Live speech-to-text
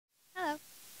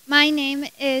My name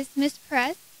is Miss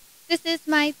Perez. This is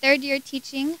my third year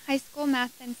teaching high school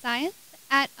math and science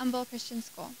at Humboldt Christian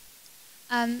School.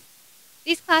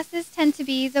 These classes tend to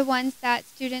be the ones that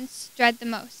students dread the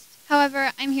most.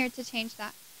 However, I'm here to change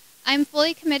that. I'm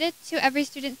fully committed to every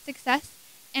student's success,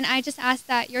 and I just ask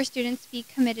that your students be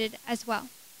committed as well.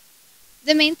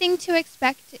 The main thing to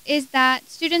expect is that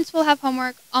students will have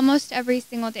homework almost every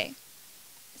single day.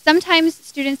 Sometimes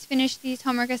students finish these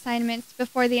homework assignments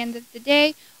before the end of the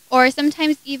day, or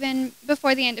sometimes even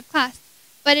before the end of class,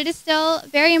 but it is still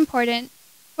very important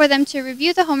for them to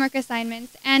review the homework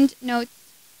assignments and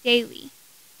notes daily.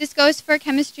 This goes for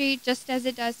chemistry just as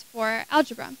it does for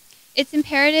algebra. It's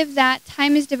imperative that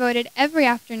time is devoted every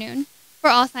afternoon for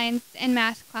all science and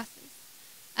math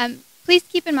classes. Please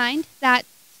keep in mind that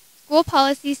school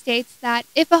policy states that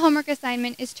if a homework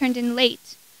assignment is turned in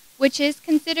late, which is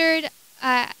considered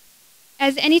as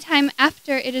any time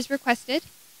after it is requested,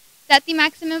 that the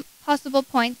maximum possible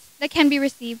points that can be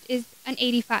received is an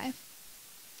 85.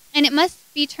 And it must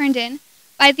be turned in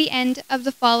by the end of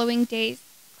the following day's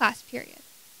class period.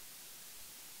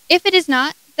 If it is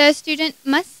not, the student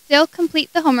must still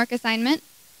complete the homework assignment,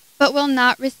 but will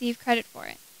not receive credit for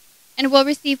it, and will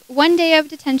receive 1 day of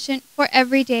detention for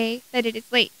every day that it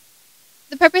is late.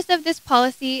 The purpose of this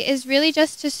policy is really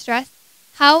just to stress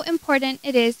how important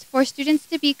it is for students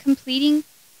to be completing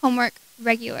homework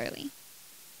regularly.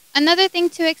 Another thing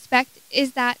to expect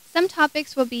is that some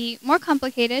topics will be more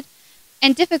complicated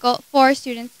and difficult for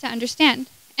students to understand,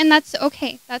 and that's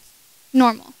okay, that's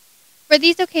normal. For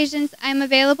these occasions, I am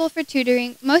available for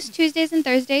tutoring most Tuesdays and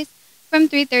Thursdays from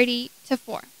 3:30 to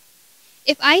 4.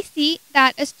 If I see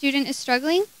that a student is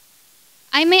struggling,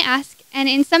 I may ask, and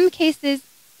in some cases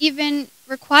even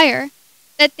require,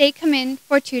 that they come in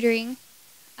for tutoring,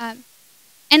 and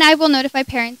I will notify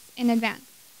parents in advance.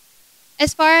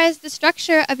 As far as the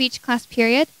structure of each class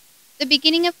period, the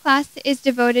beginning of class is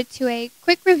devoted to a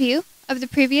quick review of the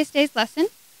previous day's lesson,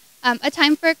 a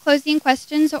time for closing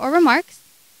questions or remarks,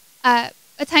 a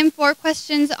time for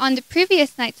questions on the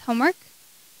previous night's homework,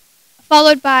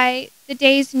 followed by the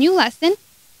day's new lesson,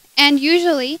 and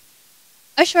usually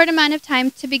a short amount of time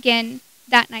to begin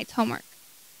that night's homework.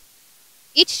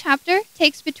 Each chapter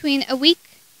takes between a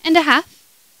week and a half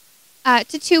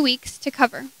to 2 weeks to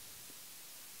cover.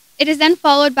 It is then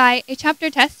followed by a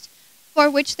chapter test for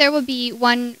which there will be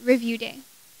 1 review day.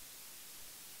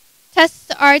 Tests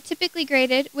are typically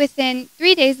graded within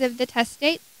 3 days of the test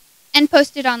date and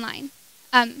posted online.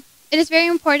 It is very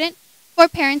important for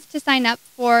parents to sign up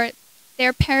for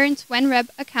their Parents WhenReb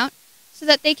account so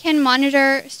that they can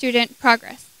monitor student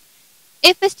progress.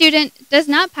 If a student does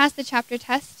not pass the chapter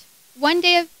test, 1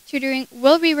 day of tutoring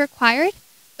will be required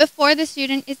before the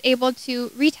student is able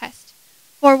to retest,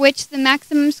 for which the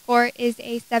maximum score is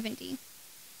a 70.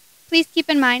 Please keep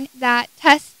in mind that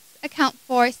tests account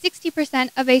for 60%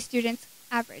 of a student's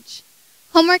average.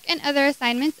 Homework and other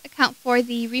assignments account for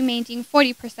the remaining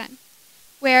 40%,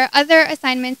 where other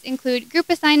assignments include group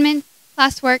assignments,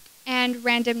 classwork, and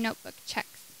random notebook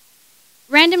checks.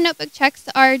 Random notebook checks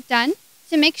are done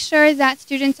to make sure that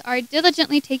students are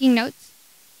diligently taking notes,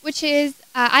 which is,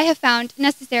 I have found,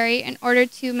 necessary in order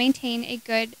to maintain a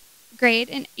good grade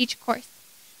in each course.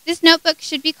 This notebook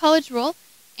should be college rule,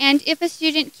 and if a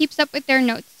student keeps up with their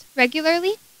notes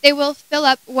regularly, they will fill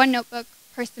up 1 notebook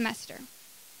per semester.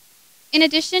 In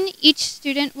addition, each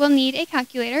student will need a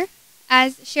calculator,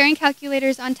 as sharing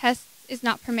calculators on tests is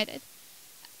not permitted.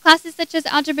 Classes such as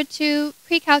Algebra 2,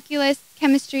 Pre-Calculus,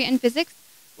 Chemistry, and Physics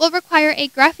will require a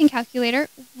graphing calculator,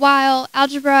 while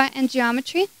Algebra and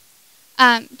Geometry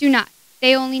do not.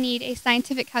 They only need a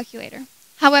scientific calculator.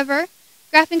 However,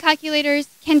 graphing calculators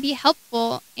can be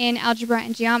helpful in algebra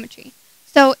and geometry.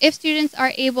 So if students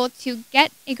are able to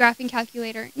get a graphing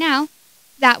calculator now,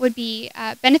 that would be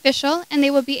beneficial, and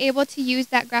they will be able to use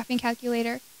that graphing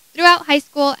calculator throughout high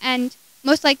school and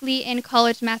most likely in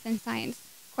college math and science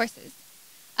courses.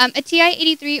 A TI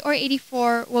 83 or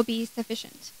 84 will be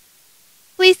sufficient.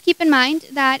 Please keep in mind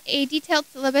that a detailed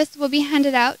syllabus will be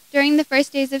handed out during the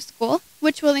first days of school,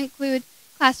 which will include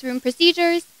classroom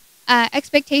procedures,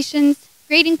 expectations,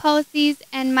 grading policies,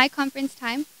 and my conference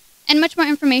time, and much more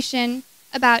information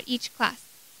about each class.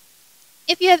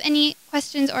 If you have any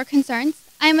questions or concerns,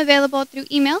 I am available through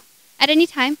email at any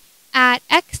time at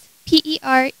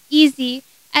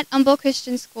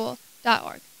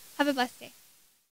xperez@humboldtchristianschool.org. Have a blessed day.